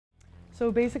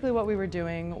So basically what we were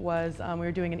doing was we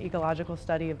were doing an ecological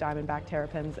study of diamondback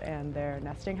terrapins and their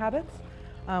nesting habits.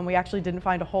 We actually didn't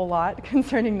find a whole lot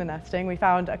concerning the nesting. We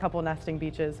found a couple nesting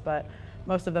beaches, but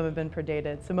most of them have been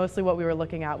predated. So mostly what we were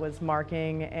looking at was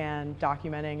marking and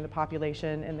documenting the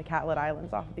population in the Catlett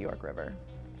Islands off of the York River.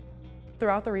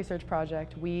 Throughout the research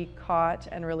project, we caught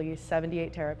and released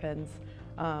 78 terrapins.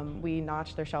 We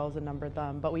notched their shells and numbered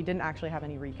them, but we didn't actually have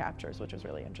any recaptures, which was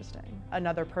really interesting.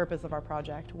 Another purpose of our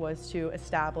project was to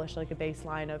establish like a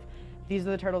baseline of these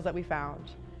are the turtles that we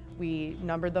found. We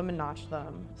numbered them and notched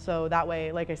them. So that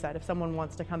way, like I said, if someone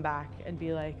wants to come back and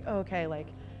be like, oh, okay, like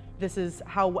this is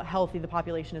how healthy the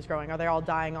population is growing. Are they all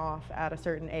dying off at a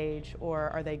certain age, or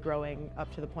are they growing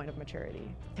up to the point of maturity?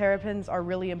 Terrapins are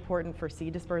really important for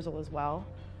seed dispersal as well.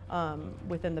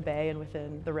 Within the bay and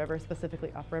within the river,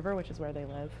 specifically upriver, which is where they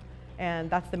live. And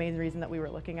that's the main reason that we were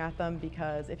looking at them,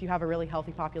 because if you have a really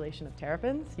healthy population of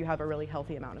terrapins, you have a really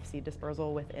healthy amount of seed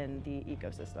dispersal within the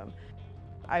ecosystem.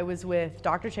 I was with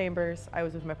Dr. Chambers, I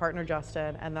was with my partner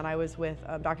Justin, and then I was with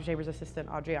Dr. Chambers' assistant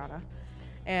Adriana.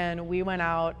 And we went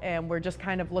out and we're just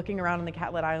kind of looking around in the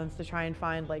Catlett Islands to try and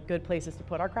find like good places to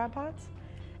put our crab pots.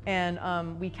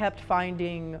 And we kept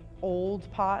finding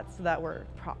old pots that were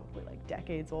probably like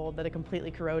decades old, that had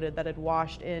completely corroded, that had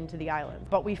washed into the islands.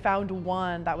 But we found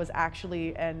one that was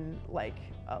actually like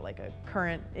a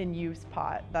current in use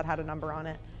pot that had a number on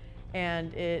it.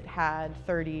 And it had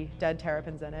 30 dead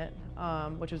terrapins in it,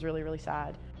 which was really, really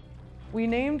sad. We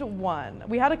named one.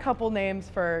 We had a couple names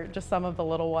for just some of the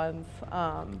little ones,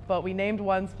 but we named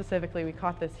one specifically. We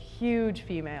caught this huge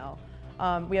female.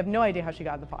 We have no idea how she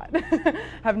got in the pot.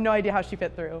 Have no idea how she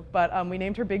fit through, but we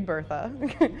named her Big Bertha.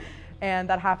 And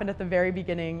that happened at the very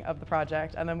beginning of the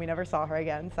project, and then we never saw her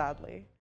again, sadly.